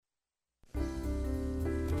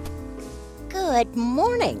Good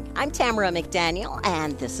morning. I'm Tamera McDaniel,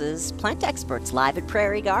 and this is Plant Experts live at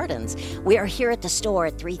Prairie Gardens. We are here at the store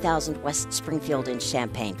at 3000 West Springfield in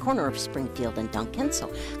Champaign, corner of Springfield and Duncan. So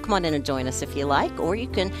come on in and join us if you like, or you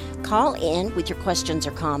can call in with your questions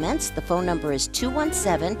or comments. The phone number is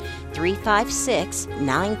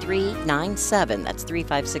 217-356-9397. That's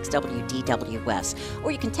 356-WDWS.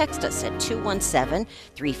 Or you can text us at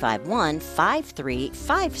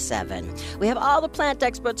 217-351-5357. We have all the plant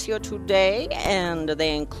experts here today, and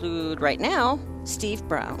they include, right now, Steve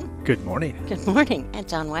Brown. Good morning. Good morning. And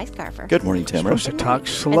John Weisgarfer. Good morning, Tamara. Supposed to talk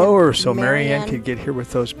slower so Marianne could get here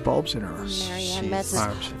with those bulbs in her arms.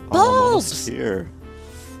 Bulbs! Here.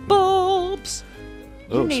 Bulbs!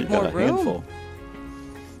 Oh, You need she got more a room. handful.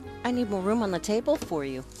 I need more room on the table for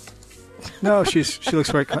you. No, she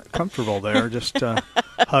looks very comfortable there, just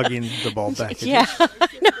hugging the bulb packages. Yeah, I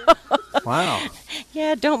know. Wow.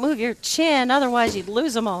 Yeah, don't move your chin, otherwise you'd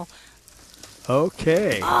lose them all.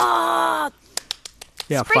 Okay. Ah!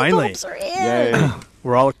 Yeah, Spring finally. bulbs are in. Yay.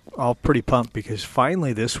 We're all pretty pumped because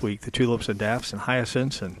finally this week the tulips and daffs and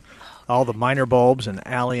hyacinths and all the minor bulbs and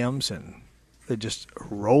alliums, and they just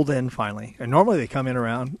rolled in finally. And normally they come in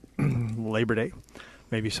around Labor Day,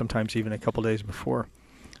 maybe sometimes even a couple days before.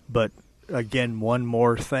 But again, one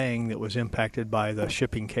more thing that was impacted by the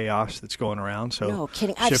shipping chaos that's going around. So No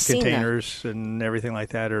kidding. I've ship seen containers and everything like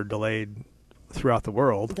that are delayed throughout the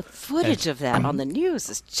world. The footage of that on the news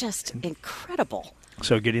is just incredible.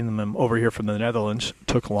 So getting them over here from the Netherlands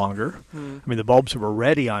took longer. I mean, the bulbs were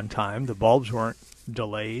ready on time. The bulbs weren't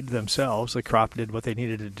delayed themselves. The crop did what they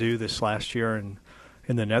needed to do this last year in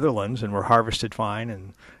the Netherlands and were harvested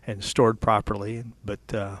fine and stored properly. But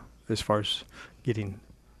as far as getting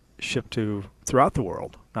shipped to throughout the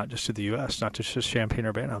world, not just to the U.S., not just to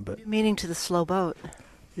Champaign-Urbana, but Meaning to the slow boat.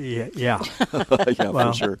 yeah. Yeah,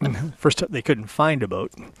 Well, for sure. First they couldn't find a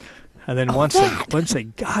boat, and then once they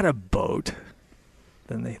got a boat,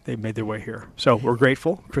 then they made their way here. So we're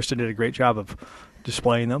grateful. Kristen did a great job of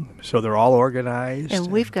displaying them, so they're all organized.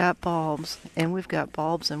 And we've got bulbs, and we've got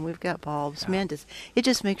bulbs, and we've got bulbs. Man, it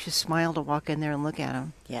just makes you smile to walk in there and look at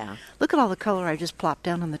them. Yeah, Look at all the color I just plopped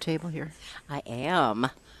down on the table here. I am.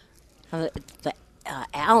 The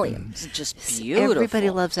alliums, just beautiful. Everybody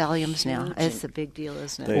loves alliums now. Huge It's a big deal,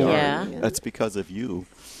 isn't it? They Yeah. are. That's because of you.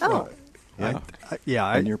 Oh,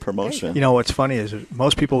 Yeah. And your promotion. You know what's funny is that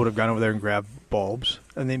most people would have gone over there and grabbed bulbs,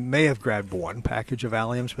 and they may have grabbed one package of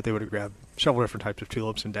alliums, but they would have grabbed several different types of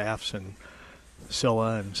tulips and daffs and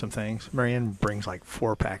scilla and some things. Marianne brings like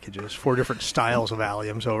 4 packages, 4 different styles of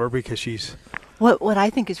alliums over because she's what I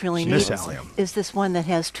think is really Miss neat Allium. is this one that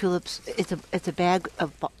has tulips. It's a bag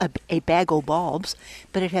of a bag of bulbs,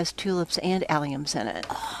 but it has tulips and alliums in it.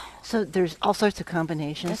 So there's all sorts of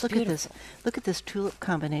combinations. That's Look at this. Look at this tulip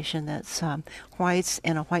combination. That's whites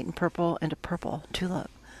and a white and a purple tulip.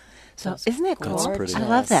 So That's isn't that cool? That's pretty. I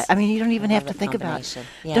love that. I mean, you don't even I have love to the think about it. combination.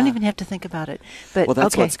 You Yeah. don't even have to think about it. But Well,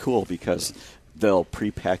 that's okay. what's cool because they'll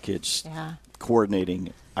prepackage Yeah.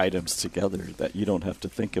 coordinating items together that you don't have to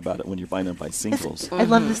think about it when you're buying them by singles. I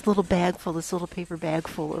love this little bag full, this little paper bag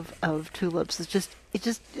full of tulips. It's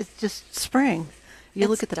just spring. You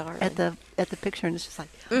look It's at darling. the picture and it's just like,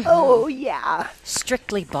 oh yeah.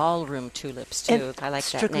 Strictly ballroom tulips, too. And I like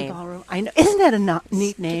that Strictly name. Ballroom. I know. Isn't that a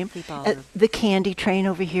neat name? Strictly Ballroom. The candy train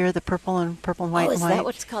over here, the purple and white Oh, and is white. that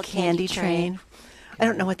what it's called, candy train? I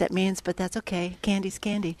don't know what that means, but that's okay. Candy's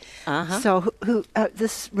candy. Uh-huh. So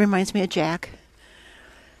this reminds me of Jack.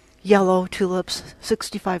 Yellow tulips,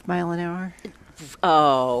 65 mile an hour.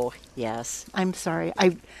 Oh, yes. I'm sorry.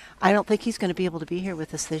 I don't think he's going to be able to be here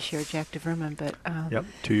with us this year, Jack DeVerman. But Yep,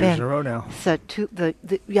 2 years in a row now. So the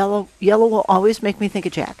yellow will always make me think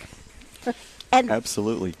of Jack. And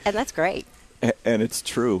Absolutely. and that's great. And it's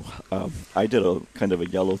true. I did a kind of a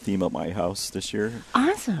yellow theme at my house this year.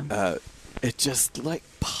 Awesome. It just like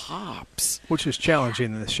pops. Which is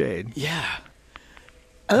challenging in the shade. Yeah.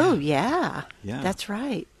 Oh yeah. Yeah. That's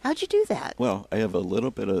right. How'd you do that? Well, I have a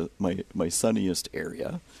little bit of my sunniest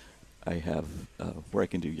area. I have where I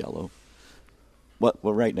can do yellow. Well,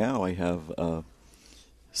 right now I have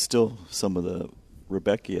still some of the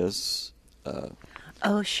Rebecchias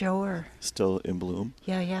Oh sure. still in bloom.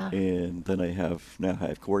 Yeah. And then I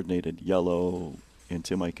have coordinated yellow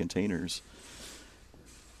into my containers.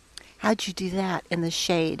 How'd you do that in the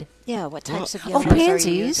shade? Yeah, what types of Oh, yellows are you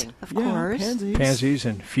pansies, using? of course. Pansies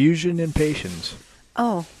and fusion and patience.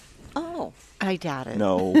 Oh, Oh, I doubt it.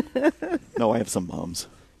 No, I have some mums.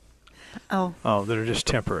 Oh, Oh, that are just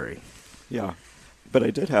temporary. Yeah, but I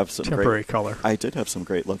did have some Temporary color I did have some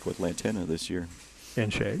great luck with lantana this year. in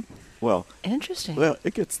shade. Well, interesting.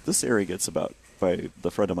 this area gets about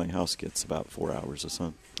the front of my house gets about 4 hours of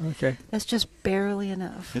sun. Okay. That's just barely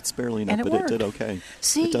enough. It's barely enough, And it but it did worked. okay.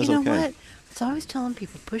 See, it does you know okay. what? It's always telling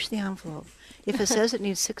people, push the envelope. If it says it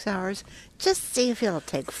needs 6 hours, just see if it'll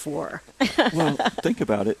take 4. Well, think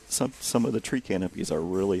about it. Some of the tree canopies are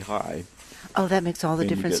really high. Oh, that makes all the and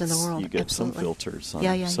you difference get in the world. You get Absolutely. some filters on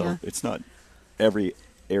Yeah, it. yeah, So yeah. it's not every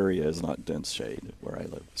area is not dense shade where I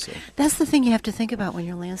live. So That's the thing you have to think about when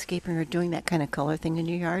you're landscaping or doing that kind of color thing in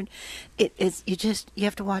your yard. You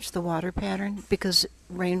have to watch the water pattern because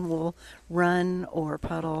rain will run or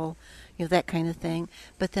puddle, that kind of thing.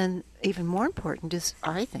 But then even more important is,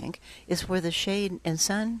 I think, is where the shade and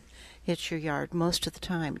sun hits your yard most of the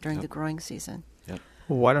time during the growing season. yep.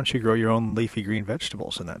 Well, why don't you grow your own leafy green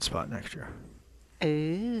vegetables in that spot next year?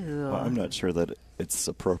 Ooh. Well, I'm not sure that it's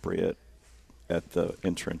appropriate at the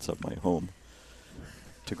entrance of my home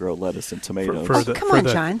to grow lettuce and tomatoes. Come on,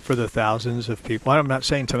 John. For the thousands of people. I'm not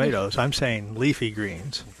saying tomatoes. I'm saying leafy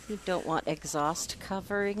greens. You don't want exhaust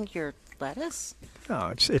covering your lettuce?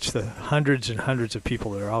 No, it's the hundreds and hundreds of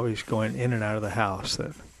people that are always going in and out of the house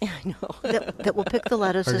that I know. that will pick the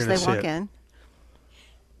lettuce Are as gonna they see walk it. in.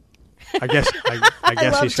 I guess love he's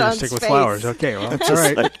going to John's stick with face. flowers. Okay, well, all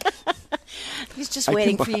right. He's just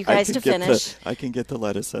waiting for you guys to finish. I can get the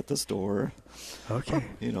lettuce at the store, Okay.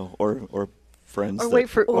 or friends. Or wait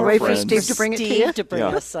for friends. Steve to bring it to Steve you. to bring Yeah.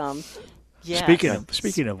 us some. Yes. Speaking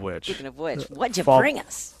of which, Speaking of which, what'd you fall- bring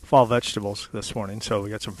us? fall vegetables this morning. So we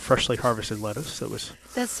got some freshly harvested lettuce that was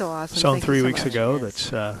That's so awesome. sown Thank you 3 so weeks much. ago. Yes.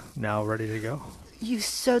 That's now ready to go. You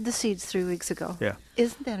sowed the seeds 3 weeks ago. Yeah.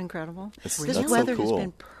 Isn't that incredible? That's This so weather cool. has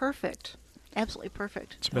been perfect. Absolutely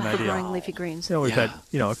perfect. It's been for ideal. growing leafy greens. We've had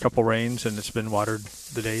a couple rains, and it's been watered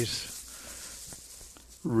the days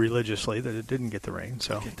religiously that it didn't get the rain.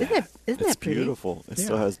 So Isn't that It's pretty? beautiful. It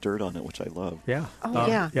still Yeah. has dirt on it, which I love. yeah. Oh,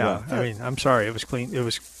 yeah. Yeah. Yeah. I mean, I'm sorry. It was clean. It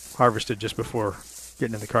was harvested just before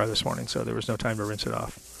getting in the car this morning, so there was no time to rinse it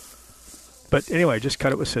off. But anyway, just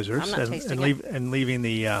cut it with scissors I'm not tasting it. leaving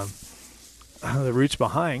the roots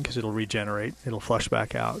behind because it'll regenerate. It'll flush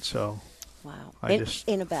back out. So Wow. I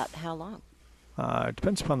In about how long? it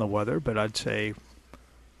depends upon the weather, but I'd say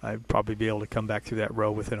I'd probably be able to come back through that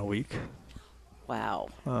row within a week. Wow.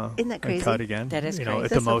 Isn't that crazy? And cut again. That is at crazy. the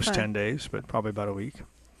That's so most fun. 10 days, but probably about a week.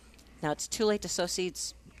 Now it's too late to sow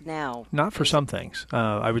seeds now. Not for some things.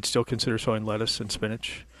 I would still consider sowing lettuce and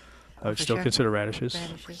spinach. I would for still sure. consider radishes.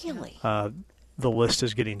 Radishes, yeah. Really? The list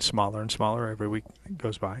is getting smaller and smaller every week that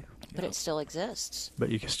goes by, But it still exists. but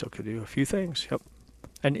you could do a few things. Yep.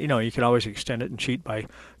 And you can always extend it and cheat by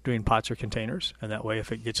doing pots or containers, and that way,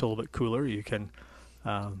 if it gets a little bit cooler, you can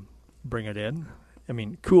bring it in. I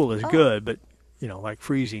mean, cool is good, but like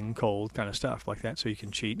freezing cold kind of stuff like that. So you can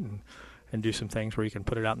cheat and do some things where you can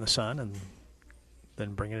put it out in the sun and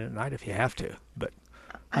then bring it in at night if you have to. But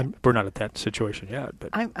we're not at that situation yet. But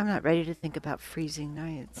I'm not ready to think about freezing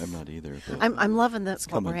nights. I'm not either. But I'm loving what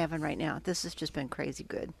coming. we're having right now. This has just been crazy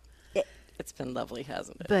good. It's been lovely,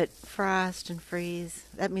 hasn't it? But frost and freeze,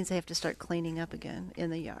 that means I have to start cleaning up again in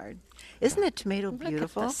the yard. Isn't that tomato Look at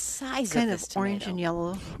beautiful? the size kind of this orange tomato. and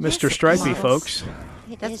yellow. Mr. Yes, it Stripey, is. folks.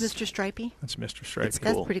 It That's is- Mr. Stripey. That's Mr. Stripey. It's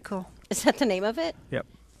That's cool. pretty cool. Is that the name of it? Yep.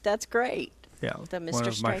 That's great. Yeah. The Mr. One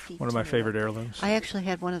of my Stripey one of my tomato. favorite heirlooms. I actually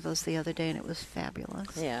had one of those the other day, and it was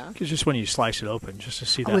fabulous. Yeah. It's just when you slice it open, just to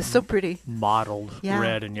see that Oh, it's so pretty. mottled Yeah.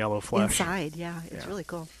 red and yellow flesh. Inside, yeah, it's Yeah. really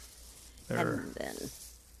cool. They're-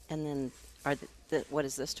 And then what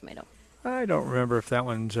is this tomato? I don't remember if that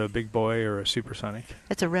one's a big boy or a supersonic.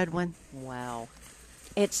 It's a red one. Wow.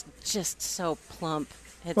 It's just so plump.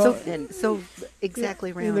 It's Well, So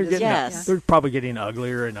exactly round. They're, isn't it? getting, Yes. they're probably getting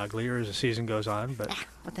uglier and uglier as the season goes on, but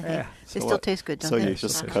What the Yeah. heck? So They still what- taste good, don't So they? you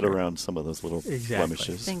just Yeah. cut around some of those little Exactly.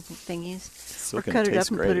 blemishes. Thingies. Still Or gonna cut it up taste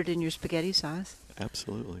and put great. it in your spaghetti sauce.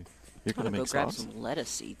 Absolutely. You're I'm going to gonna go make grab sauce. some lettuce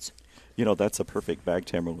seeds. That's a perfect bag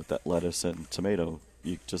tamarind with that lettuce and tomato.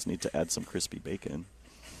 You just need to add some crispy bacon.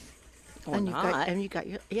 Or and not. you got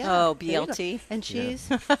your Oh, there you go. BLT. And cheese.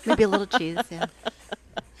 Maybe a little cheese. Yeah.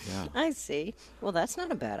 Yeah. I see. Well, that's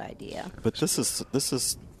not a bad idea. But this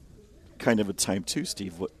is kind of a time too,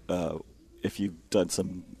 Steve. If you've done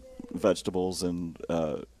some vegetables and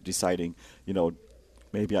deciding,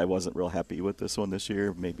 maybe I wasn't real happy with this one this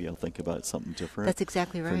year. Maybe I'll think about something different. That's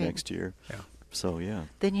exactly for right. next year. yeah. So yeah,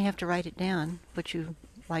 Then you have to write it down, what you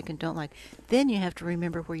like and don't like. Then you have to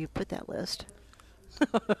remember where you put that list.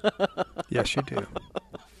 Yes, you do.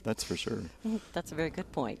 that's for sure. That's a very good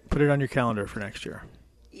point. Put it on your calendar for next year.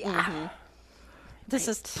 Yeah. This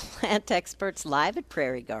is Plant Experts Live at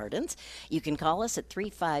Prairie Gardens. You can call us at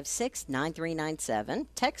 356-9397,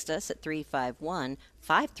 text us at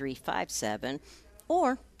 351-5357,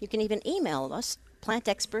 or you can even email us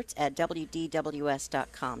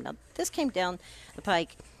plantexperts@wdws.com. Now, this came down the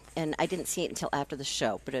pike, and I didn't see it until after the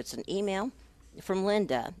show, but it's an email from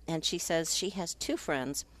Linda, and she says she has 2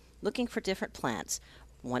 friends looking for different plants.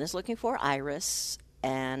 One is looking for iris,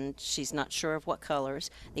 and she's not sure of what colors.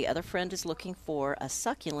 The other friend is looking for a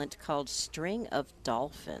succulent called String of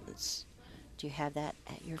Dolphins. Do you have that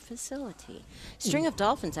at your facility? String of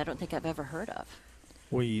Dolphins, I don't think I've ever heard of.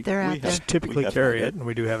 We They're out there. typically have carry had it, and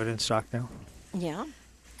we do have it in stock now. Yeah.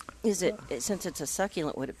 Is it, since it's a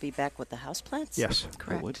succulent, would it be back with the houseplants? Yes.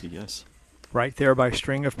 Correct. It would be, yes. Right there by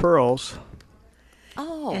String of Pearls.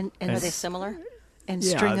 Oh, And are they s- similar? And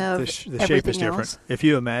Yeah, string of the shape is everything different. else. If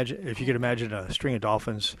you could imagine a string of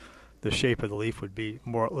dolphins, the shape of the leaf would be a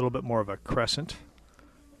little bit more of a crescent,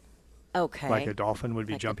 Okay. like a dolphin would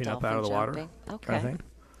be Like a jumping up out of the dolphin water. jumping. Kind of Okay. thing.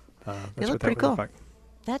 That's look what that pretty would look cool. like.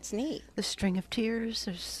 That's neat. There's string of tears.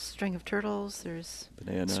 There's string of turtles. There's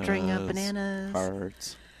Bananas. string of bananas.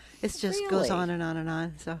 Hearts. It just goes Really? on and on and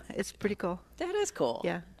on. So it's pretty cool. That is cool.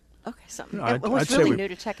 Yeah. Okay, something No, I'd- what's I'd say really we- new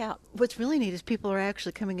to check out. What's really neat is people are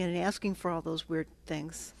actually coming in and asking for all those weird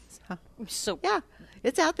things. So, So yeah,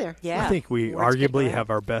 it's out there. yeah, I think we Word's getting arguably around. have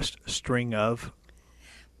our best string of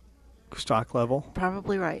stock level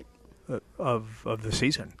Probably right. of the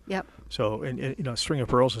season. Yep. So, String of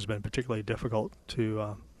Pearls has been particularly difficult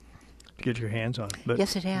to get your hands on. But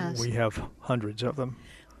Yes, it has. We have hundreds of them.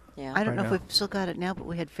 Yeah. I don't know Right if now. we've still got it now, but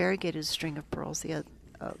we had variegated string of pearls the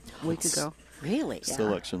week ago. Really? Yeah.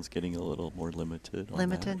 Selection's getting a little more limited. On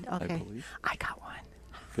Limited? that, Okay. I believe. I got one.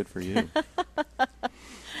 Good for you.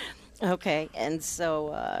 Okay, and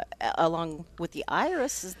so along with the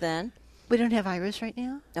irises, then. We don't have iris right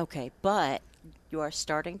now. Okay, but you are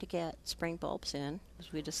starting to get spring bulbs in,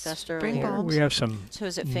 as we discussed Spring earlier. bulbs. We have some So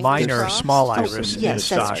is it fingers minor crossed? small Oh, iris in yes,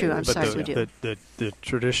 that's stock, true. I'm but sorry, we do. the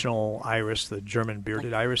traditional iris, the German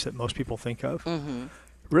bearded iris that most people think of, Mm-hmm.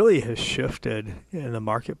 really has shifted in the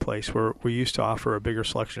marketplace. Where we used to offer a bigger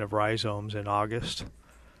selection of rhizomes in August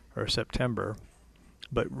or September,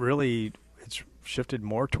 but really it's shifted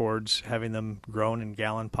more towards having them grown in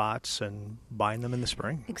gallon pots and buying them in the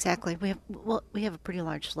spring. Exactly. We have a pretty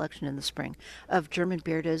large selection in the spring of German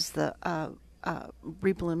beardas, the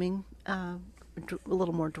reblooming, a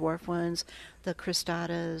little more dwarf ones, the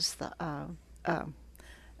cristatas, the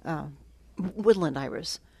woodland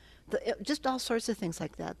iris, just all sorts of things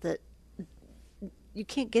like that that you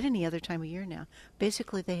can't get any other time of year now.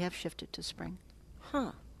 Basically, they have shifted to spring.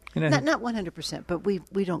 Huh. And, I Not think- 100%, but we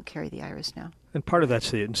don't carry the iris now. and part of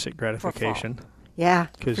that's the instant gratification Yeah,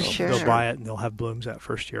 because for sure. they'll buy it and they'll have blooms that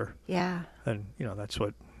first year. Yeah. And that's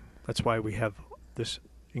why we have this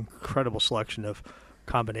incredible selection of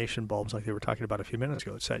combination bulbs like they were talking about a few minutes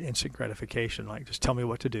ago. It's that instant gratification, like just tell me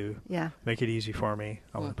what to do, Yeah. make it easy for me.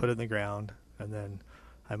 I want to put it in the ground, and then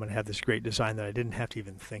I'm going to have this great design that I didn't have to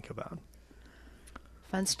even think about.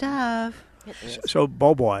 Fun stuff. It is. So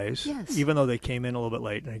bulb-wise, Yes. even though they came in a little bit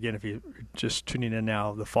late, and again, if you're just tuning in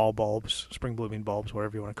now, the fall bulbs, spring blooming bulbs,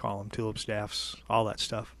 whatever you want to call them, tulip staffs, all that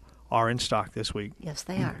stuff, are in stock this week. Yes,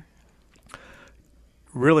 they are.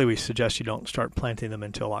 Really, we suggest you don't start planting them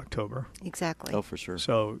until October. Exactly. Oh, for sure.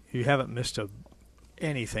 So you haven't missed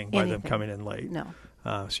anything by them Anything. coming in late. No.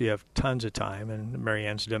 So you have tons of time, and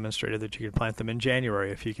Marianne's demonstrated that you could plant them in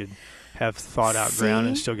January if you could have thawed out ground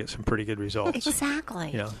and See? still get some pretty good results.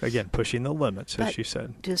 Exactly. Again, pushing the limits, as But- she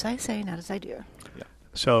said. Do as I say, not as I do. Yeah.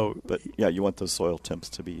 So, But yeah, you want those soil temps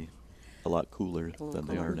to be a lot cooler little than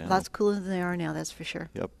they are now. Lots cooler than they are now, that's for sure.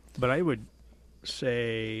 Yep. but I would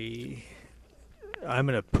say I'm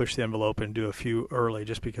going to push the envelope and do a few early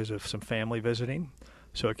just because of some family visiting,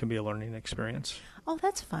 so it can be a learning experience. Oh,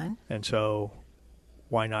 that's fun. And so,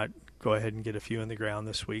 why not go ahead and get a few in the ground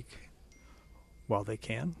this week while they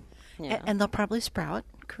can? Yeah. And they'll probably sprout,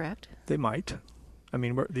 correct? They might. I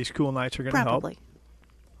mean, these cool nights are going to help. Probably.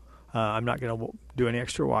 I'm not going to do any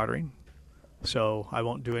extra watering, so I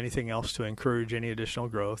won't do anything else to encourage any additional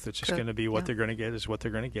growth. It's just Good. going to be what Yeah. they're going to get is what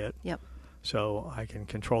they're going to get. Yep. So I can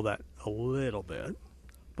control that a little bit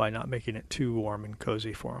by not making it too warm and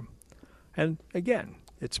cozy for them. And again,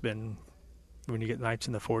 it's been when you get nights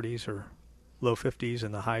in the 40s or low 50s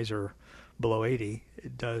and the highs are below 80,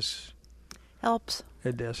 it does Helps.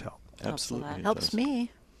 help. Absolutely. lot. it Helps does.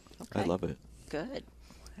 me. I love it. Good.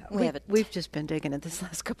 We have it. We've just been digging it this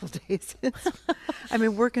last couple of days. I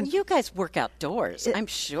mean, working. You guys work outdoors. It- I'm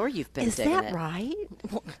sure you've been Is digging that it. right?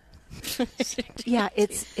 Yeah,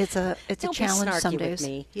 it's a Don't be challenge snarky some with days.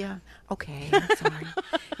 me. Yeah. Okay. I'm sorry.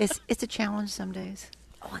 It's a challenge some days.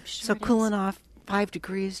 Oh, I'm sure. So it is. cooling off 5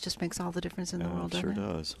 degrees just makes all the difference in the Yeah, world, it sure doesn't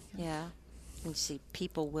it? does. Yeah. You see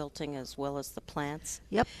people wilting as well as the plants.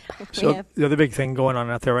 Yep. So Yeah. the other big thing going on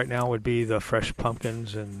out there right now would be the fresh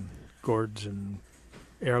pumpkins and gourds and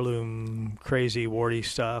heirloom, crazy, warty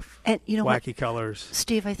stuff, And you know what, wacky colors.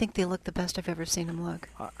 Steve? I think they look the best I've ever seen them look.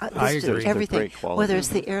 I This- agree. Everything, They're great quality. whether it's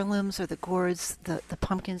the heirlooms or the gourds, the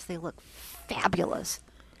pumpkins, they look fabulous.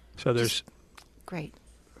 So there's Great.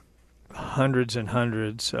 hundreds and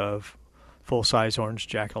hundreds of full-size orange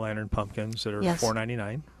jack-o'-lantern pumpkins that are Yes.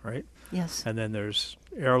 $4.99, right? Yes. And then there's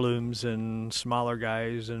heirlooms and smaller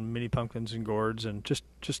guys and mini pumpkins and gourds and just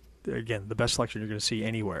again, the best selection you're going to see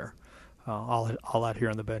anywhere, all out here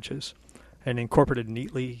on the benches, and incorporated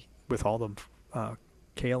neatly with all the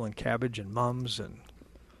kale and cabbage and mums and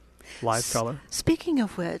live color. Speaking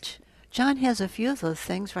of which, John has a few of those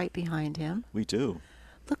things right behind him. We do.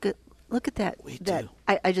 Look at that. We that do.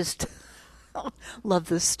 I just love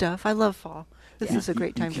this stuff. I love fall. This is a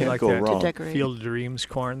great time you to, can't like go that to wrong. decorate. Field of Dreams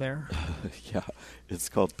corn there. Yeah, it's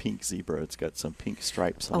called Pink Zebra. It's got some pink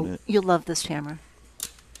stripes on Oh, it. you'll love this, Tamara.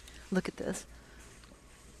 Look at this.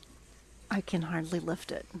 I can hardly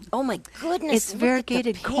lift it. Oh my goodness! It's look at the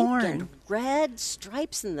variegated pink corn. and red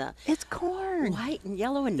stripes and the It's corn. white and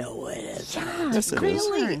yellow. And no, it is. Yeah, Yes, it is.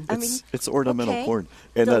 really. I mean, It's ornamental okay, corn,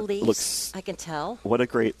 and the that leaves, looks. I can tell. What a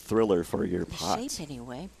great thriller for your The pot. shape,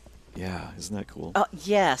 anyway. Yeah, isn't that cool? Oh,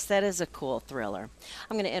 yes, that is a cool thriller.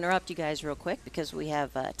 I'm going to interrupt you guys real quick because we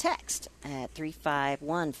have a text at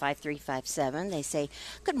 351-5357. They say,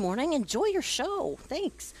 "Good morning, enjoy your show.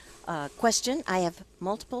 Thanks." Question, I have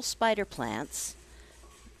multiple spider plants,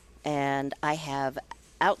 and I have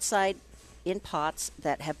outside in pots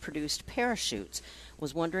that have produced parachutes.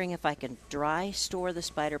 Was wondering if I can dry store the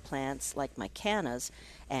spider plants like my cannas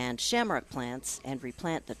and shamrock plants and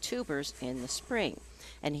replant the tubers in the spring.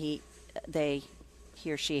 And he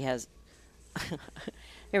or she has,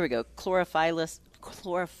 here we go, chlorophyllum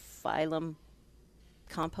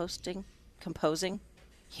composing.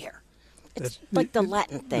 Here. It's like the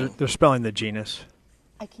Latin thing. They're spelling the genus.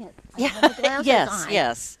 I can't. Yeah, have my glasses yes, on.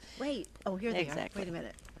 yes. Wait. Oh, here they Exactly. are. Wait a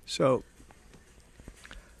minute. So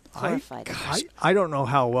Chlorophyllum. I don't know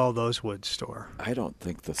how well those would store. I don't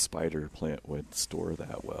think the spider plant would store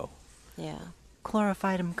that well Yeah.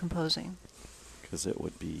 Chlorophyllum composing. because it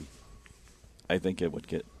would be. I think it would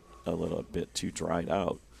get a little bit too dried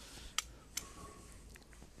out.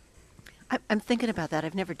 I'm thinking about that.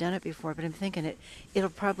 I've never done it before, but I'm thinking it'll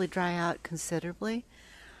probably dry out considerably.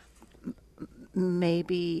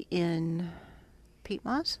 Maybe in peat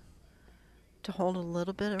moss to hold a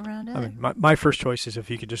little bit around it. I mean, my first choice is if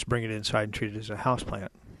you could just bring it inside and treat it as a house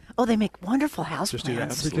plant. Oh, they make wonderful house Just do that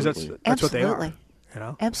plants. because Absolutely. that's what they are. Absolutely. You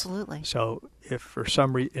know. Absolutely. So if for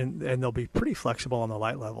some reason, and they'll be pretty flexible on the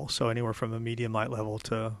light level, so anywhere from a medium light level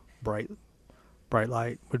to bright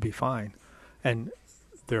light would be fine. And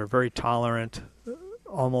they're very tolerant.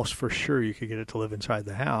 Almost for sure you could get it to live inside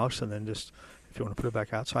the house, and then just if you want to put it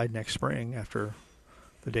back outside next spring after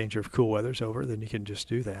the danger of cool weather's over, then you can just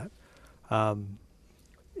do that.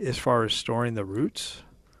 As far as storing the roots,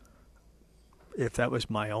 if that was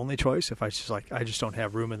my only choice, if I just don't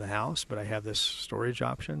have room in the house, but I have this storage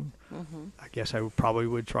option, I guess I probably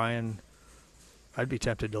would try and I'd be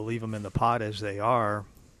tempted to leave them in the pot as they are.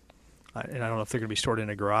 And I don't know if they're going to be stored in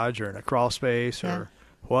a garage or in a crawl space or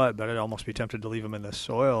what, but I'd almost be tempted to leave them in the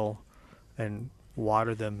soil and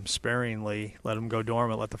water them sparingly, let them go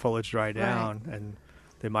dormant, let the foliage dry down, and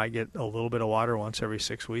they might get a little bit of water once every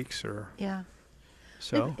 6 weeks or Yeah.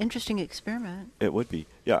 so. Interesting experiment. It would be.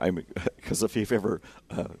 Yeah, I mean, because if you've ever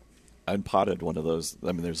unpotted one of those,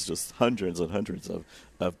 I mean, there's just hundreds and hundreds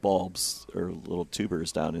of bulbs or little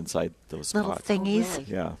tubers down inside those Little pots. thingies. Oh,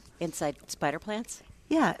 really? Yeah. Inside spider plants?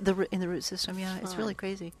 Yeah, in the root system. Yeah, it's really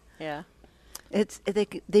crazy. Yeah.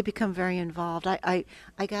 They become very involved. I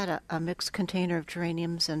got a mixed container of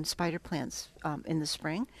geraniums and spider plants in the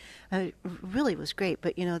spring. It really was great,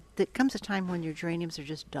 but there comes a time when your geraniums are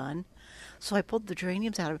just done. So I pulled the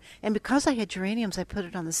geraniums out of it, and because I had geraniums, I put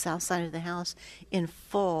it on the south side of the house in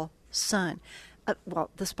full sun. Well,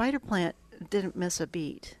 the spider plant didn't miss a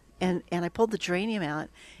beat. And I pulled the geranium out,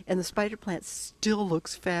 and the spider plant still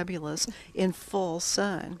looks fabulous in full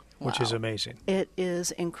sun. Which is amazing. It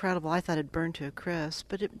is incredible. I thought it burned to a crisp,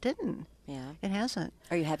 but it didn't. Yeah. It hasn't.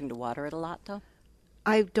 Are you having to water it a lot, though?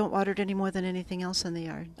 I don't water it any more than anything else in the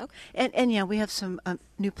yard. Okay. And yeah, we have some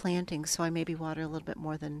new plantings, so I maybe water a little bit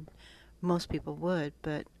more than most people would,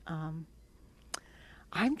 but I'm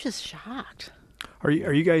just shocked. Are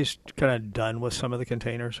you guys kind of done with some of the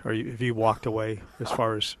containers? Have you walked away as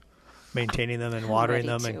far as maintaining them and watering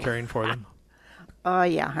ready them and to. caring for them? Oh,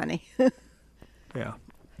 yeah, honey. Yeah.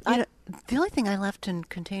 The only thing I left in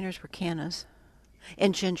containers were cannas.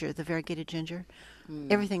 And ginger, the variegated ginger.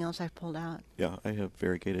 Everything else I've pulled out. Yeah, I have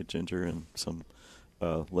variegated ginger and some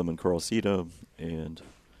lemon coral sedum and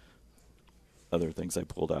other things I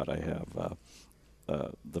pulled out. I have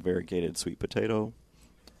the variegated sweet potato.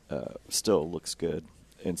 Still looks good,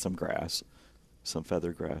 and some grass, some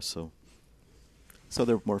feather grass. So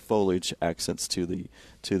there are more foliage accents to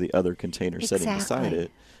the other container sitting beside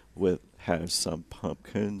it. Has some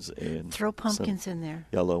pumpkins and throw pumpkins some in there.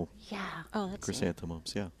 Yellow Yeah. Oh, that's neat.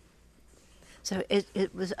 chrysanthemums. Yeah. So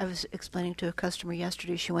it was. I was explaining to a customer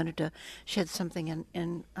yesterday. She wanted to shed something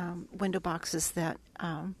in window boxes that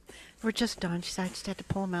were just done. She said, I just had to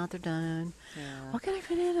pull them out. They're done. Yeah. What can I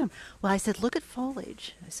fit in them? Well, I said, look at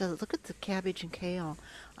foliage. I said, look at the cabbage and kale.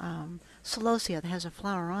 Celosia that has a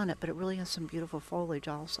flower on it, but it really has some beautiful foliage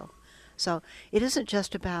also. So it isn't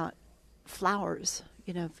just about flowers.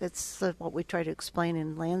 You know, it's what we try to explain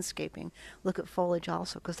in landscaping. Look at foliage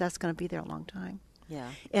also, because that's going to be there a long time. Yeah.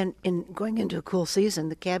 And in going into a cool season,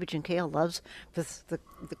 the cabbage and kale loves the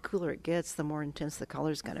cooler it gets, the more intense the color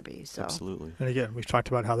is going to be. So Absolutely. And again, we've talked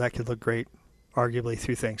about how that could look great, arguably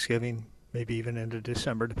through Thanksgiving, maybe even into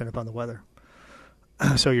December, depending upon the weather.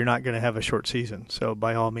 So you're not going to have a short season. So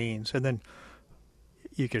by all means, and then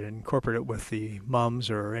you could incorporate it with the mums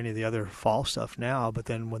or any of the other fall stuff now. But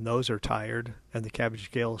then when those are tired and the cabbage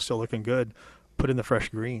and kale is still looking good, put in the fresh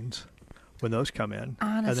greens when those come in.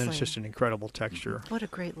 Honestly. And then it's just an incredible texture what a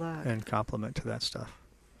great look. and complement to that stuff.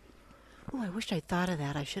 Oh, I wish I'd thought of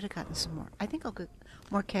that. I should have gotten some more. I think I'll get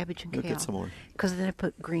more cabbage and Go kale. get some more. Because then I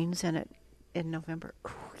put greens in it in November.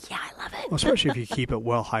 Ooh, yeah, I love it. Well, especially if you keep it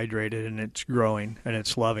well hydrated and it's growing and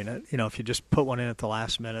it's loving it. You know, if you just put one in at the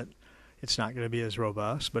last minute, it's not going to be as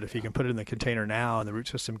robust. But if you can put it in the container now and the root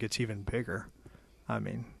system gets even bigger, I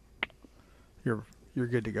mean, you're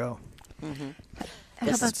good to go. Mm-hmm.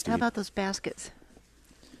 How about those baskets?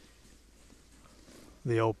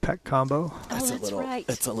 The old peck combo. Oh, that's right.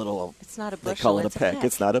 It's a little. It's not a They bushel. call it it's a peck.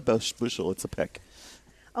 It's not a bushel. It's a peck.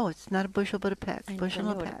 Oh, it's not a bushel, but a peck. I Bushel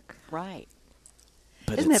never and a knew it. peck. Right.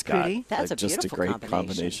 But Isn't it's that pretty? got That's a just a beautiful great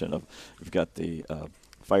combination of. We've got the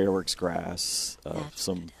fireworks grass, That's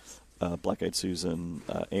some what it is. black-eyed Susan,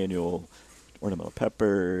 annual ornamental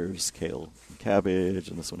peppers, kale, and cabbage,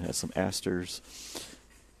 and this one has some asters.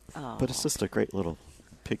 Oh. But it's just a great little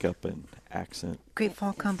pickup and accent. Great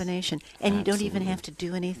fall combination. And you don't even Absolutely. have to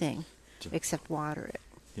do anything Ju- except water it.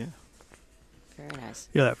 Yeah. Very nice.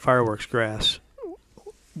 Yeah, that fireworks grass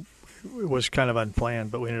was kind of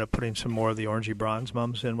unplanned, but we ended up putting some more of the orangey bronze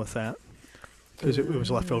mums in with that because it was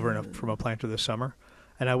left over from a planter this summer.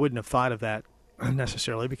 And I wouldn't have thought of that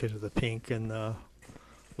necessarily because of the pink and the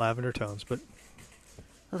lavender tones, but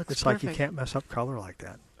It looks it's perfect. like you can't mess up color like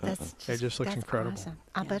that. That's It just looks that's incredible. Awesome.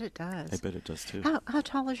 I Yeah. bet it does. I bet it does too. How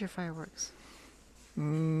tall is your fireworks?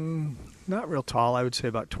 Not real tall. I would say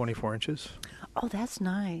about 24 inches. Oh, that's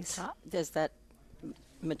nice. Does that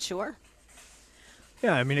mature?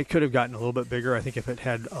 Yeah, I mean, it could have gotten a little bit bigger. I think if it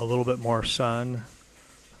had a little bit more sun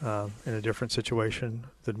in a different situation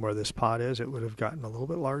than where this pot is, it would have gotten a little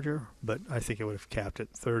bit larger. But I think it would have capped at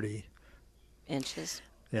 30. Inches?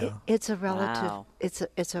 Yeah. It's a relative. Wow. It's a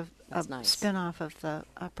That's nice. spin-off of the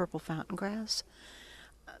purple fountain grass,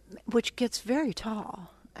 which gets very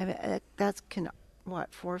tall. I mean, that's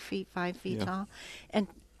 4 feet, 5 feet Yeah. tall, and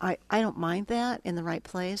I don't mind that in the right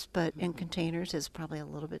place, but in containers it's probably a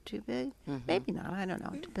little bit too big. Maybe not. I don't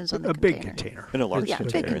know. It depends on the A container. big container. In a large Yeah,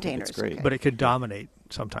 container, big I think containers, it's great. okay. But it could dominate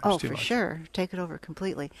sometimes Oh, too for much. sure. Take it over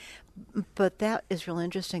completely. But that is real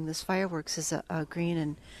interesting. This fireworks is a green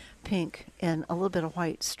and pink and a little bit of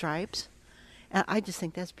white stripes. And I just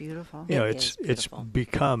think that's beautiful. You know, It it's is beautiful.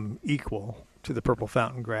 become equal to the purple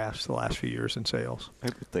fountain grass the last few years in sales. I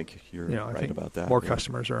would think you're You know, I right think about that. more yeah.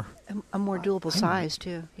 customers are. A more doable size,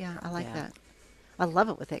 too. Yeah, I like Yeah. that. I love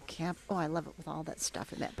it with that cap. Oh, I love it with all that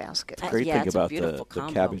stuff in that basket. The great Yeah, thing it's a about beautiful the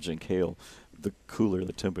combo. cabbage and kale, the cooler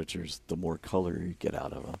the temperatures, the more color you get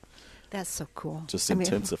out of them. That's so cool. Just I mean,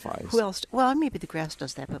 intensifies. Who else? Well, maybe the grass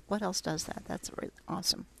does that, but what else does that? That's really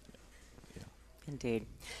awesome. Indeed.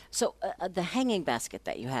 So the hanging basket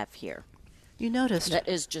that you have here, You noticed. that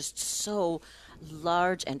is just so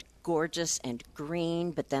large and gorgeous and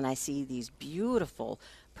green, but then I see these beautiful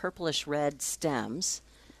purplish red stems,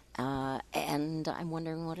 and I'm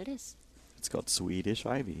wondering what it is. It's called Swedish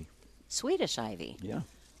ivy. Swedish ivy. Yeah.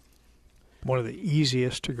 One of the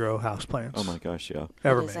easiest to grow houseplants Oh my gosh, yeah.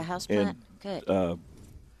 ever It is a made. house And plant. Good.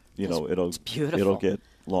 You know, It's beautiful. it'll get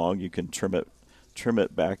long. You can trim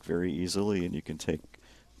it back very easily, and you can take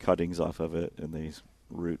cuttings off of it, and they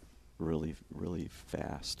root really, really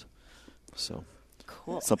fast. So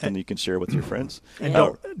Cool. something you can share with your friends. And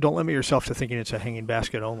Yeah. don't limit yourself to thinking it's a hanging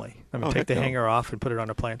basket only. I mean, Oh, take heck the no. hanger off and put it on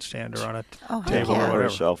a plant stand or on a Oh, heck table yeah. or or whatever. a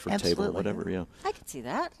shelf or table, Absolutely. whatever. Yeah. I can see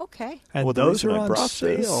that. Okay. And Well, the those reason are I on brought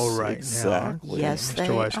sale this- right exactly. Yes, Mr. they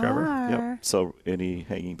Weisgerber. are. Yep. So any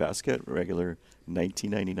hanging basket, regular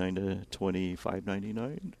 $19.99 to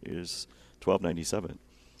 $25.99 is $12.97.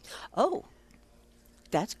 Oh,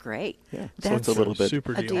 that's great. Yeah. So That's it's a little bit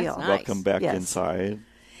super a deal. deal. That's welcome nice. back Yes. inside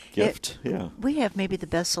gift. Yeah. We have maybe the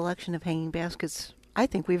best selection of hanging baskets I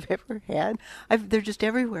think we've ever had. They're just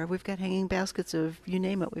everywhere. We've got hanging baskets of you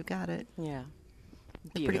name it. We've got it. Yeah.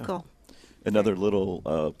 It's pretty Beautiful. cool. Another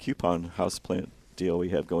little coupon houseplant deal we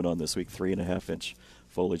have going on this week, 3.5-inch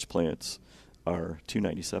foliage plants are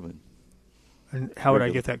 $2.97. And how would I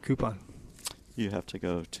Regular. get that coupon? You have to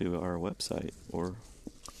go to our website or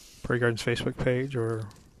Prairie Gardens Facebook page or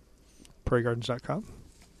prairiegardens.com?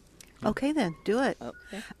 Okay, then do it.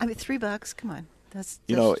 Okay. I mean, $3. Come on, that's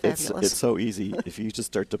you know, fabulous. it's so easy. If you just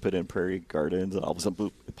start to put in Prairie Gardens, all of a sudden,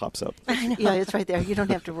 boop, it pops up. Yeah, it's right there. You don't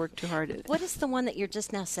have to work too hard at it. What is the one that you're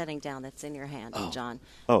just now setting down that's in your hand, John?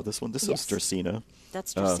 Oh, this one. This Yes. is Dracaena.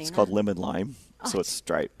 That's It's Dracaena? called lemon lime. Oh, So it's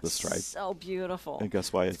striped. The stripe. So beautiful. And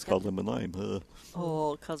guess why it's called lemon lime?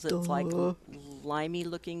 Oh, because it's like Duh. limey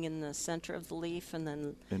looking in the center of the leaf, and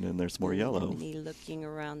then And then there's more yellow. lemony looking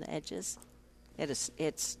around the edges.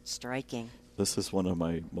 It's striking. This is one of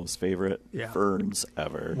my most favorite Yeah. ferns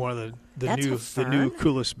ever. One of the That's new a the new fern?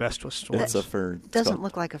 coolest, best ones. It's a fern. It's Doesn't called-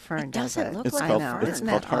 look like a fern, It does doesn't it? look It's like I called, know. fern. it's Isn't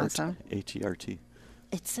called that heart. awesome? H-E-R-T.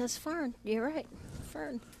 It says fern. You're right.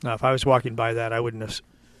 Fern. Now, if I was walking by that, I wouldn't have.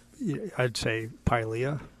 I'd say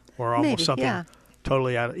pilea or almost Maybe, something yeah.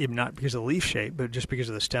 totally out. Even not because of the leaf shape, but just because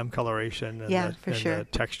of the stem coloration and, Yeah, the, for and sure. the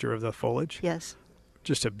texture of the foliage. Yes.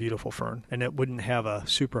 Just a beautiful fern, and it wouldn't have a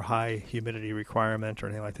super high humidity requirement or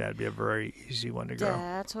anything like that. It'd be a very easy one to grow.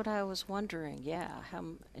 That's what I was wondering. Yeah.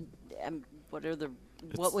 What are the?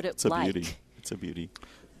 It's- What would it It's a like? beauty. It's a beauty.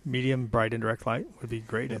 Medium, bright, and direct light would be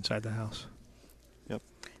great Yep. inside the house. Yep.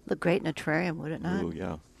 Look great in a terrarium, would it not? Ooh,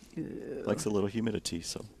 yeah. Likes a little humidity,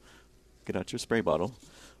 so get out your spray bottle.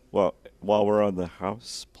 Well, while we're on the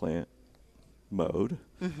house plant mode,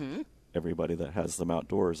 Mm-hmm. everybody that has them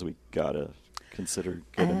outdoors, we gotta consider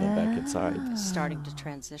getting them back inside. Starting to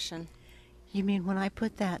transition. You mean when I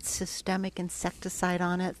put that systemic insecticide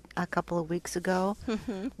on it a couple of weeks ago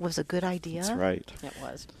was a good idea? That's right. It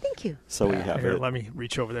was. Thank you. So we have Here, it. let me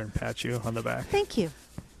reach over there and pat you on the back. Thank you.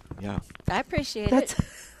 Yeah. I appreciate That's it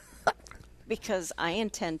because I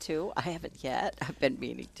intend to. I haven't yet. I've been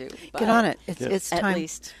meaning to. But get on it. It's Get- it's At time.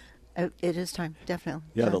 least. It is time, definitely.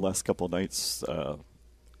 Yeah, the Time. last couple of nights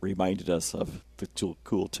reminded us of the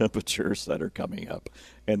cool temperatures that are coming up,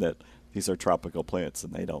 and that these are tropical plants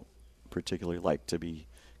and they don't particularly like to be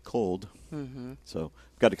cold. Mm-hmm. So,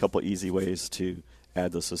 got a couple easy ways to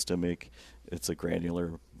add the systemic. It's a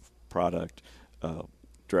granular product.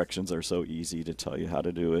 Directions are so easy to tell you how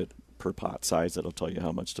to do it. Per pot size, it'll tell you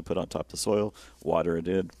how much to put on top of the soil. Water it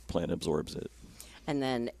in, plant absorbs it. And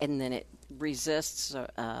then it resists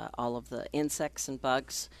all of the insects and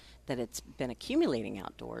bugs that it's been accumulating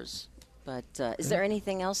outdoors. But is there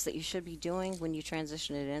anything else that you should be doing when you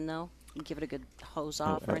transition it in, though? You give it a good hose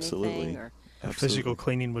off or absolutely. anything? Or Physical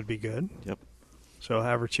cleaning would be good. Yep. So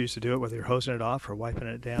however you choose to do it, whether you're hosing it off or wiping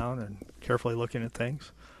it down and carefully looking at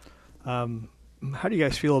things. How do you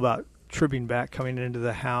guys feel about trimming back coming into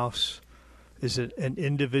the house? Is it an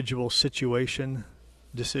individual situation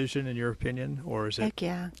decision in your opinion, or is it? Heck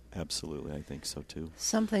yeah. Absolutely, I think so too.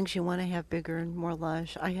 Some things you want to have bigger and more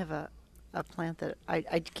lush. I have a plant that I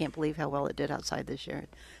can't believe how well it did outside this year.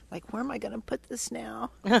 Like, where am I going to put this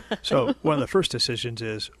now? So one of the first decisions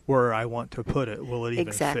is where I want to put it. Will it even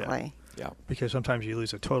fit? Exactly. Yeah. Because sometimes you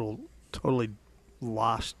lose a totally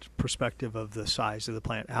lost perspective of the size of the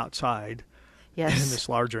plant outside in Yes. this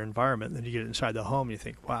larger environment. Then you get it inside the home and you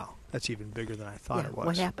think, wow, that's even bigger than I thought Yeah, it was.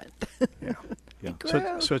 what happened? Yeah.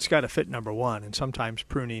 Yeah. So it's got to fit, number one, and sometimes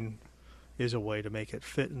pruning is a way to make it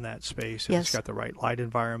fit in that space. If Yes. it's got the right light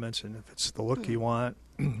environments and if it's the look you want,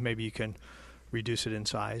 maybe you can reduce it in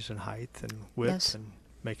size and height and width Yes. and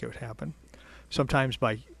make it happen. Sometimes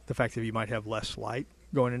by the fact that you might have less light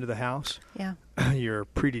going into the house, Yeah. you're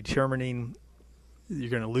predetermining you're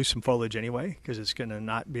going to lose some foliage anyway because it's going to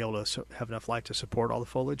not be able to have enough light to support all the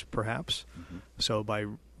foliage, perhaps. Mm-hmm. So by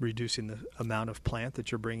reducing the amount of plant that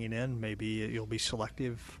you're bringing in, maybe you'll be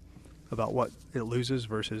selective about what it loses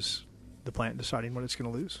versus the plant deciding what it's going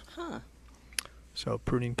to lose. Huh. So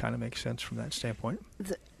pruning kind of makes sense from that standpoint.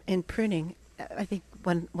 In pruning, I think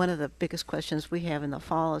one of the biggest questions we have in the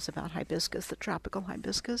fall is about hibiscus, the tropical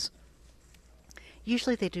hibiscus.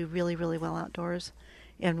 Usually they do really, really well outdoors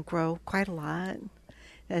and grow quite a lot.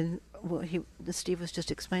 And Steve was just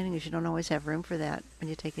explaining is you don't always have room for that when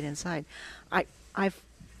you take it inside. I've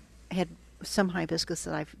had some hibiscus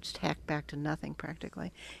that I've just hacked back to nothing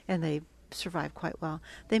practically, and they survive quite well.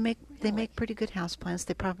 They make pretty good houseplants.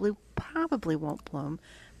 They probably won't bloom,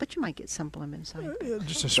 but you might get some bloom inside.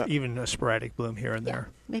 Just even a sporadic bloom here and there.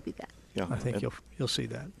 Maybe that. Yeah, I think you'll see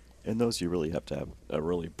that. And those you really have to have a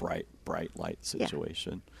really bright light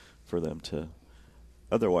situation for them to.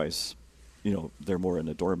 Otherwise, they're more in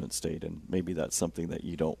a dormant state, and maybe that's something that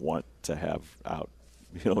you don't want to have out,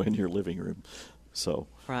 in your living room. So,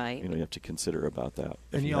 right. You have to consider about that.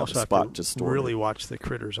 And you also have to really watch the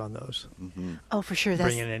critters on those. Mm-hmm. Oh, for sure.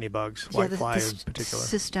 Bring in any bugs, whitefly in particular.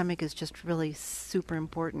 Systemic is just really super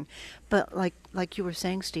important. But like you were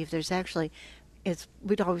saying, Steve, there's actually,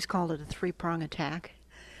 we'd always call it a 3-prong attack.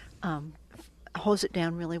 Hose it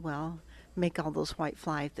down really well. Make all those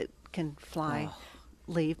whitefly that can fly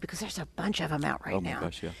leave, because there's a bunch of them out right now. Oh my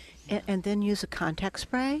gosh, yeah. And then use a contact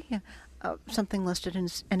spray. Something listed in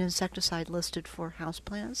an insecticide listed for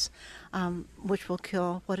houseplants, which will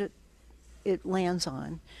kill what it lands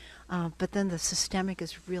on. But then the systemic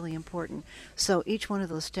is really important. So each one of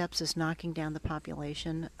those steps is knocking down the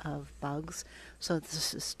population of bugs, so the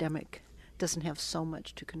systemic doesn't have so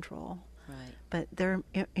much to control. Right. But they're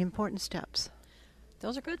important steps.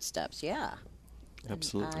 Those are good steps, yeah.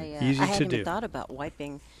 Absolutely. I Easy to hadn't do. even thought about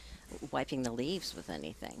wiping the leaves with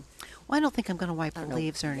anything. Well, I don't think I'm going to wipe I the don't know,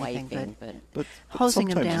 leaves or anything, wiping, But hosing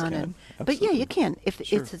them sometimes you down. can. But yeah, you can. If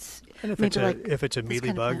Sure. it's And if maybe it's if it's a this mealy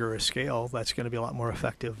kind of bug plant. or a scale, that's going to be a lot more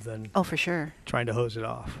effective than Oh, for sure. trying to hose it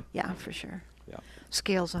off. Yeah, for sure. Yeah.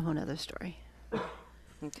 Scale's a whole other story.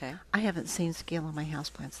 Okay. I haven't seen scale on my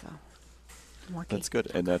houseplants, though. I'm lucky. That's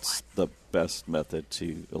good, and that's the best method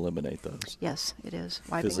to eliminate those. Yes, it is.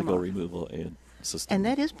 Wiping them Physical off. removal and system. And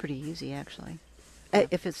that is pretty easy, actually,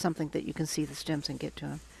 if it's something that you can see the stems and get to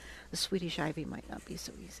them. The Swedish ivy might not be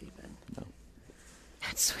so easy, but No.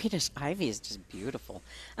 That Swedish ivy is just beautiful.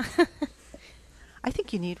 I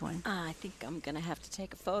think you need one. I think I'm going to have to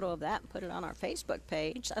take a photo of that and put it on our Facebook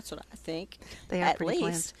page. That's what I think. They are At pretty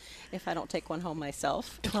least, if I don't take one home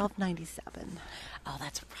myself. $12.97. Oh,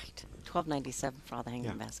 that's right. $12.97 for all the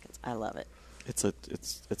hanging baskets. I love it. It's a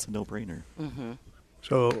no-brainer. Mm-hmm.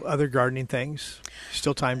 So other gardening things,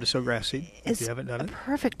 still time to sow grass seed if It's you haven't done a it.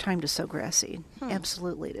 perfect time to sow grass seed.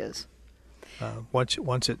 Absolutely, it is. Once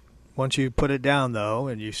you put it down though,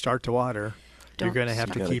 and you start to water, you're Don't going to have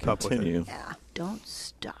stop. to Gotta keep up with it. continue. Yeah, don't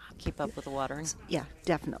stop. Keep up with the watering. Yeah,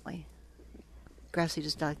 definitely. Grass seed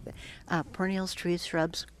is like that. Perennials, trees,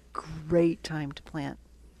 shrubs, great time to plant.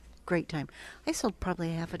 Great time. I sold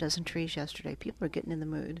probably half a dozen trees yesterday. People are getting in the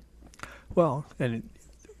mood. Well, and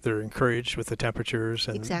they're encouraged with the temperatures,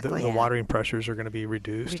 and Exactly. the Yeah. watering pressures are going to be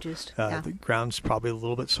reduced. Yeah. The ground's probably a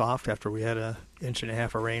little bit soft after we had an inch and a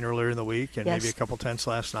half of rain earlier in the week, and maybe Yes. a couple tenths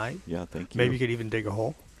last night. Yeah, thank you. Maybe you could even dig a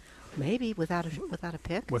hole Maybe without a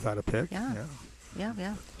pick. without a pick. Yeah.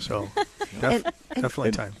 Yeah. So And- definitely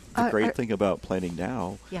And time. the great Are- thing about planting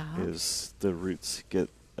now Yeah. is the roots get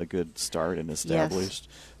a good start and established.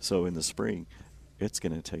 So in the spring, it's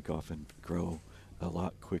going to take off and grow a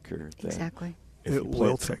lot quicker than Exactly. if It you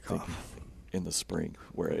will plant take something off. in the spring,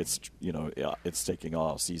 where it's it's taking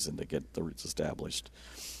all season to get the roots established.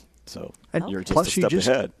 So And you're just plus, a you step just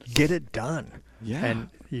ahead. get it done. Yeah. And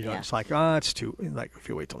Yeah. it's like, it's too, like if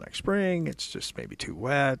you wait till next spring, it's just maybe too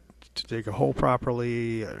wet to dig a hole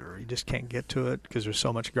properly, or you just can't get to it because there's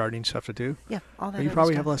so much gardening stuff to do. Yeah, all that Well, you other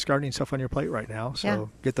probably stuff. have less gardening stuff on your plate right now, so Yeah.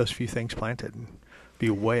 get those few things planted and be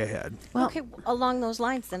way ahead. Well, Okay, along those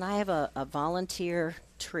lines, then I have a volunteer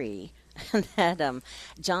tree that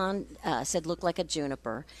John said looked like a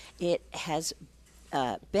juniper. It has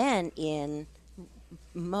been in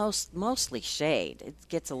mostly shade. It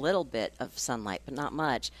gets a little bit of sunlight, but not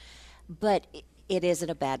much. But it is in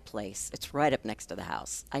a bad place. It's right up next to the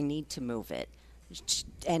house. I need to move it,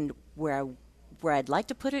 and where I'd like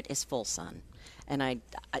to put it is full sun. And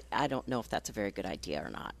I don't know if that's a very good idea or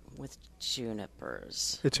not with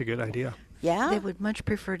junipers. It's a good idea. Yeah? they would much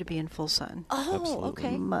prefer to be in full sun. Oh, Absolutely.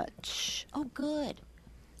 okay. Much. Oh, good.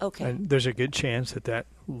 Okay. And there's a good chance that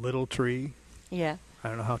little tree, Yeah. I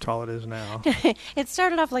don't know how tall it is now. It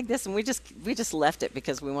started off like this, and we just left it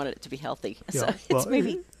because we wanted it to be healthy. So Yeah, it's well,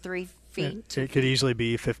 maybe it- 3 feet. It could easily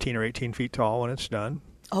be 15 or 18 feet tall when it's done.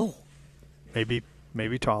 Oh, Maybe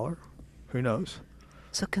taller. Who knows?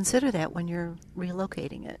 So consider that when you're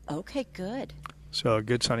relocating it. okay, good. So a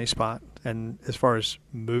good sunny spot. And as far as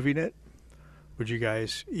moving it, would you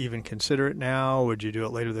guys even consider it now? Would you do it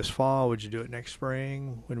later this fall? Would you do it next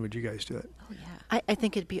spring? When would you guys do it? Oh, yeah. I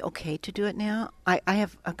think it'd be okay to do it now. I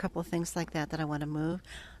have a couple of things like that I want to move,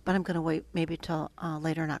 but I'm going to wait maybe till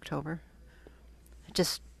later in October,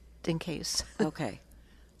 just in case. Okay.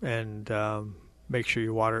 And make sure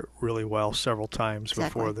you water it really well several times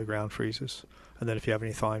Exactly. before the ground freezes. And then if you have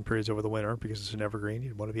any thawing periods over the winter, because it's an evergreen,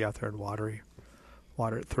 you'd want to be out there and water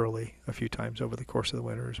it thoroughly a few times over the course of the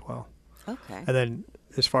winter as well. Okay. And then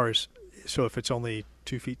as far as, so if it's only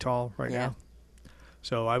 2 feet tall right Yeah. now,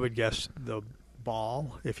 so I would guess the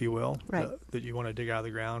ball, if you will, Right. that you want to dig out of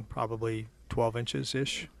the ground, probably 12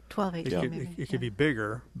 inches-ish. 12, It 18 could, maybe. it could be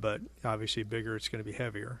bigger, but obviously bigger, it's going to be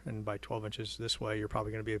heavier. And by 12 inches this way, you're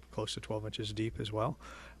probably going to be close to 12 inches deep as well.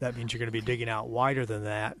 That means you're going to be digging out wider than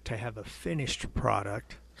that to have a finished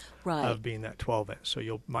product Right. of being that 12 inch. So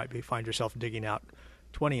you'll find yourself digging out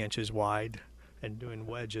 20 inches wide and doing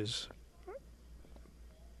wedges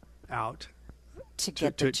out to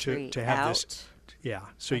get the tree to have out. this, yeah.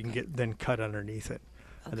 So you can Okay. then cut underneath it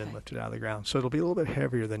and then Okay. lift it out of the ground. So it'll be a little bit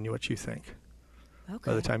heavier than what you think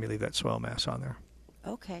Okay. by the time you leave that soil mass on there.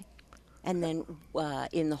 Okay. And then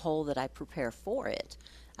in the hole that I prepare for it,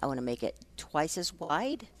 I want to make it twice as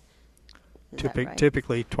wide. Is that right?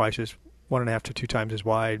 Typically twice as 1.5 to 2 times as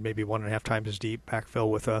wide, maybe 1.5 times as deep. Backfill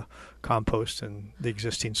with a compost and the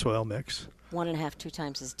existing soil mix. 1.5, 2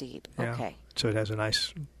 times as deep. Yeah. Okay. So it has a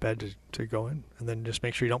nice bed to go in, and then just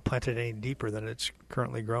make sure you don't plant it any deeper than it's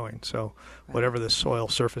currently growing. So whatever the soil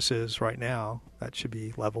surface is right now, that should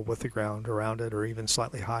be level with the ground around it, or even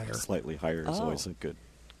slightly higher. Slightly higher is Oh. always a good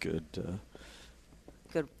Good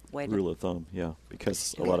way to. rule of thumb. Yeah,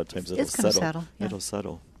 because a lot of times it'll It's gonna settle. settle, yeah. It'll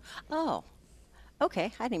settle. Oh. Okay.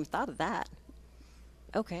 I hadn't even thought of that.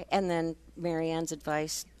 Okay. And then Marianne's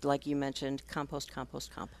advice, like you mentioned, compost.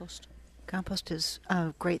 Compost is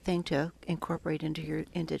a great thing to incorporate into your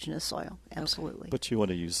indigenous soil. Absolutely. But you want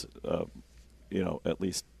to use, at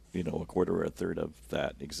least a quarter or a third of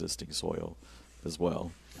that existing soil as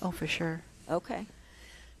well. Oh, for sure. Okay.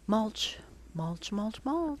 Mulch.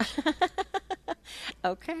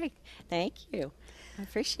 Okay. Thank you. I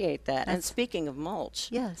appreciate that. And That's- speaking of mulch,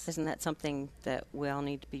 Yes. isn't that something that we all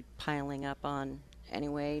need to be piling up on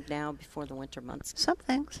anyway now before the winter months? Some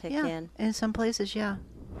things, Kick yeah. in. In some places, yeah.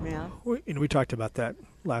 Yeah. We talked about that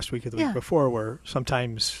last week or the Yeah. week before, where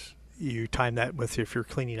sometimes you time that with if you're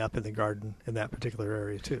cleaning up in the garden in that particular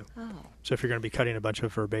area too. Oh. So if you're going to be cutting a bunch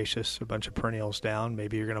of herbaceous, a bunch of perennials down,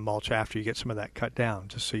 maybe you're going to mulch after you get some of that cut down,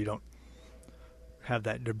 just so you don't have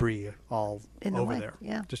that debris all In the over way, there.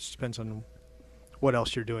 yeah. Just depends on what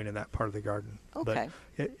else you're doing in that part of the garden. Okay.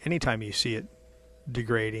 But anytime you see it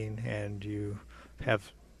degrading and you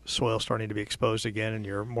have soil starting to be exposed again and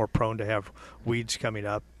you're more prone to have weeds coming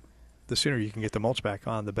up, the sooner you can get the mulch back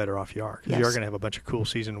on, the better off you are. Because you are Yes. going to have a bunch of cool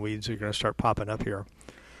season weeds that are going to start popping up here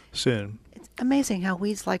soon. It's amazing how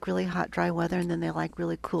weeds like really hot, dry weather, and then they like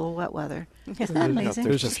really cool, wet weather. Isn't that amazing?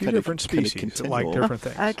 There's a Just few kinda- different kinda species that like continual. different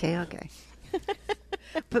things. Okay.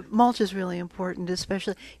 But mulch is really important,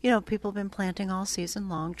 especially, people have been planting all season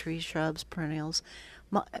long, trees, shrubs, perennials.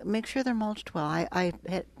 Make sure they're mulched well. I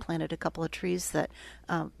had planted a couple of trees that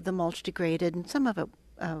the mulch degraded, and some of it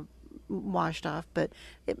washed off, but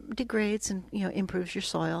it degrades and, improves your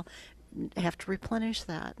soil. Have to replenish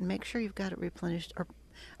that and make sure you've got it replenished, or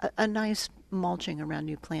a nice mulching around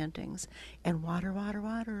new plantings. And water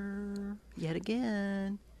yet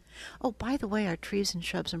again. Oh, by the way, our trees and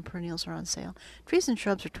shrubs and perennials are on sale. Trees and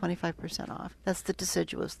shrubs are 25% off. That's the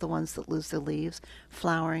deciduous, the ones that lose their leaves,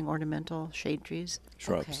 flowering, ornamental, shade trees,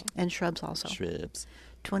 Shrubs. Okay. and shrubs also. Shrubs.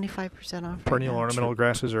 25% off. right Perennial now. ornamental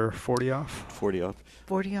grasses are 40 off. 40 off.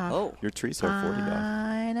 40 off. Oh. Your trees are 40 off.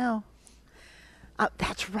 I know.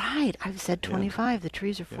 That's right. I said 25. The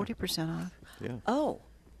trees are Yeah. 40% off. Yeah. Oh.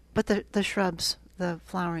 But the shrubs, the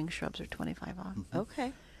flowering shrubs, are 25 off.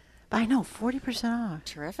 Okay. But I know, 40% off.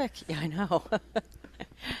 Terrific. Yeah, I know.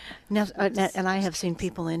 Now, and I have seen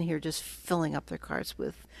people in here just filling up their carts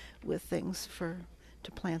with things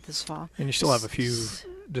to plant this fall. And you still have a few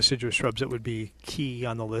deciduous shrubs that would be key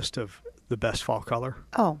on the list of the best fall color.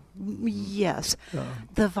 Oh, yes.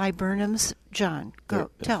 The viburnums, John, go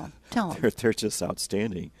tell them. They're just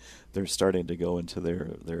outstanding. They're starting to go into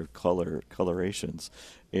their colorations,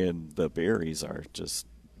 and the berries are just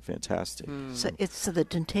fantastic. So it's the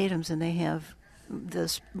dentatums, and they have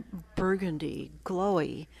this burgundy,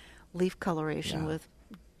 glowy leaf coloration Yeah. with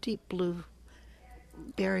deep blue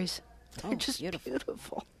berries. They're Oh, just beautiful.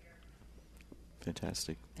 beautiful.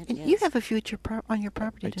 Fantastic. It And you is. have a future on your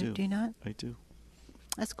property, I do do. you not? I do.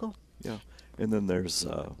 That's cool. Yeah. And then there's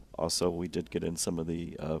also, we did get in some of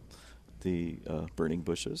the the burning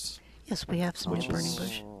bushes. Yes, we have some Which new burning is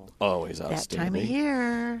bush. Always That outstanding. time of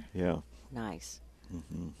year. Yeah. Nice.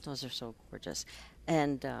 Mm-hmm. Those are so gorgeous.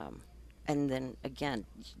 And then again,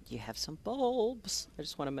 you have some bulbs. I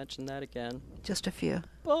just want to mention that again. Just a few.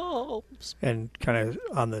 Bulbs. And kind of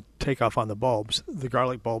on the takeoff on the bulbs, the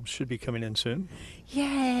garlic bulbs should be coming in soon.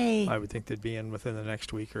 Yay! I would think they'd be in within the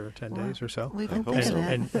next week or 10 days or so. We've I been hope thinking so.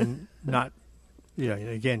 that. And not,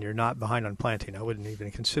 again, you're not behind on planting. I wouldn't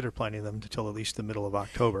even consider planting them until at least the middle of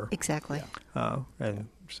October. Exactly. And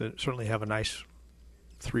certainly have a nice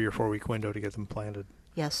 3 or 4 week window to get them planted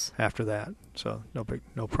Yes. after that. So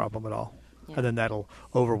no problem at all. Yeah. And then that'll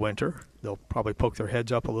overwinter. They'll probably poke their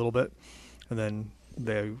heads up a little bit, and then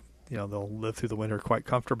they'll live through the winter quite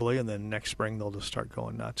comfortably. And then next spring they'll just start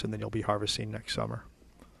going nuts, and then you'll be harvesting next summer.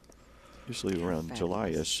 Usually around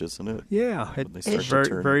July-ish, isn't it? Yeah, When they it start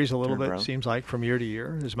to varies a little turn bit. around. Seems like from year to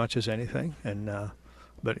year, as much as anything. And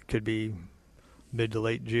but it could be mid to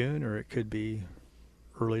late June, or it could be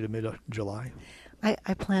early to mid July.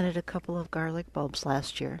 I planted a couple of garlic bulbs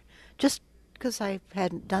last year, just because I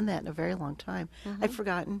hadn't done that in a very long time. Mm-hmm. I'd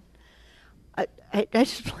forgotten. I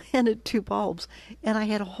just planted 2 bulbs, and I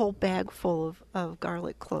had a whole bag full of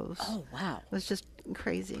garlic cloves. Oh, wow. It was just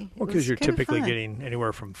crazy. Well, It because was you're kinda typically fun. getting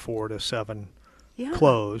anywhere from 4 to 7 Yeah.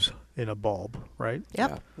 cloves in a bulb, right? Yep.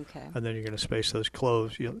 Yeah. Okay. And then you're going to space those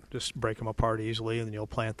cloves. You'll just break them apart easily, and then you'll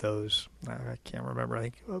plant those. I can't remember. I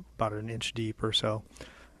think about an inch deep or so,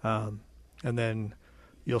 and then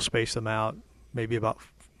you'll space them out maybe about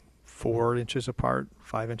 4 inches apart,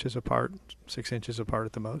 5 inches apart, 6 inches apart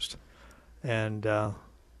at the most. And I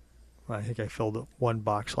think I filled one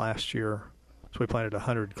box last year, so we planted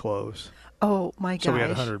 100 cloves. Oh my gosh. So we had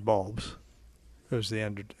 100 bulbs. It was the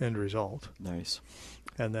end result. Nice.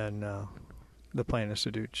 And then the plan is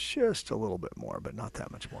to do just a little bit more, but not that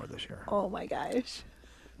much more this year. Oh my gosh.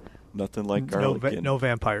 Nothing like No, garlic. no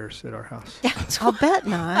vampires at our house. I'll bet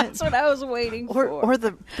not. That's what I was waiting for. Or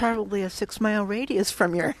probably a 6-mile radius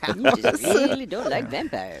from your house. You just really don't like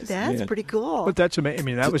vampires. That's Yeah. pretty cool. But that's amazing. I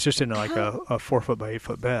mean, that was just in like a 4 foot by 8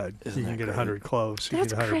 foot bed. Isn't You can that get great? 100 cloves. You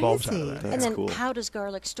That's get 100 bulbs out crazy. of that. And That's then cool. how does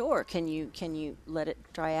garlic store? Can you let it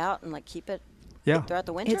dry out and like keep it Yeah, throughout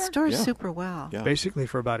the winter? It stores Yeah. super well. Yeah. basically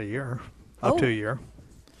for about a year, up to Oh. a year.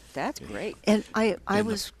 That's great. And I And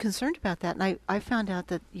was concerned about that, and I found out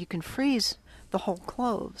that you can freeze the whole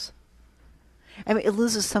cloves. I mean, it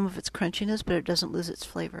loses some of its crunchiness, but it doesn't lose its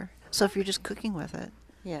flavor. So if you're just cooking with it,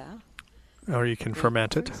 Yeah. Or you can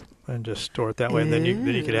ferment it and just store it that way, and then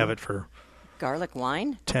you could have it for Garlic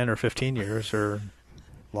wine? 10 or 15 years or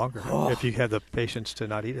longer if you have the patience to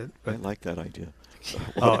not eat it. I But, like that idea.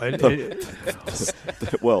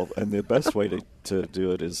 well, And the best way to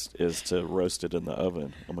do it is to roast it in the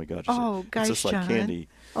oven. Oh my gosh! Oh, it's gosh, just like John. candy.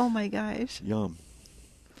 oh my gosh, Yum.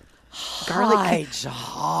 garlic,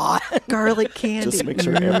 garlic candy. Just make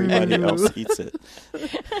sure everybody Mm. else eats it.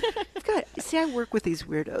 God, see, I work with these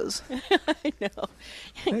weirdos. I know.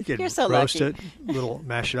 you could You're so roast lucky. it,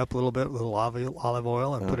 mash it up a little bit, little olive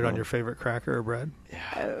oil, and put it on your favorite cracker or bread.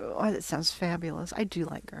 Oh, that sounds fabulous. I do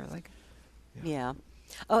like garlic. Yeah.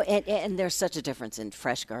 Oh, and there's such a difference in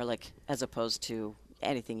fresh garlic as opposed to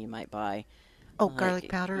anything you might buy. Oh, Like, garlic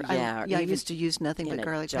powder. yeah, or I even used to use nothing in but a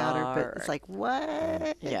garlic jar powder, or- but it's like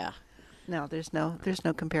what? Yeah. No, there's no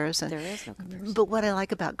comparison. There is no comparison. But what I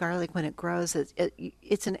like about garlic when it grows is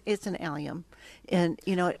it's an allium, and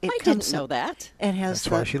it I comes didn't know that. and has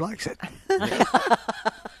That's why she likes it.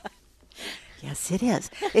 Yes, it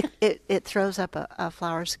is. It throws up a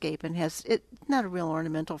flower scape and has not a real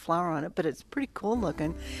ornamental flower on it, but it's pretty cool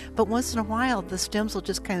looking. But once in a while, the stems will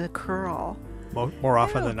just kind of curl. More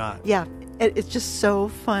often than not. Yeah, it's just so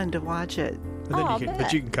fun to watch it. And then Oh, but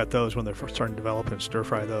bet. you can cut those when they're first starting to develop and stir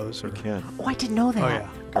fry those. Or You can. Oh, I didn't know that. Oh, yeah.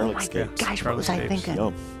 Garlic my scapes. gosh, what Garlic was I scapes. thinking?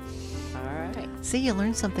 Yum. All right. See, you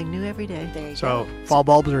learn something new every day. There you So go. fall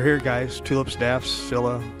bulbs are here, guys. Tulips, daffs,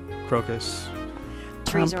 scilla, crocus.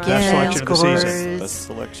 Trees around Best town. selection of the season. gourds. Best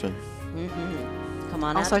selection. Come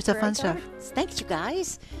on All out sorts to of fun Prairie stuff. Gardens. Thanks, you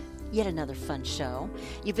guys. Yet another fun show.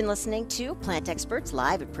 You've been listening to Plant Experts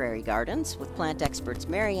live at Prairie Gardens with plant experts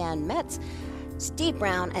Marianne Metz, Steve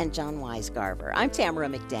Brown, and John Weisgarver. I'm Tamera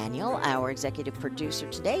McDaniel. Our executive producer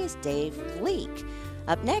today is Dave Leake.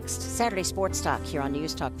 Up next, Saturday Sports Talk here on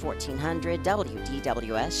News Talk 1400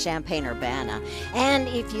 WDWS, Champaign-Urbana. And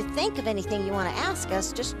if you think of anything you want to ask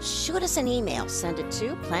us, just shoot us an email. Send it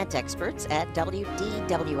to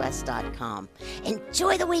plantexperts@wdws.com.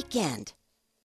 Enjoy the weekend.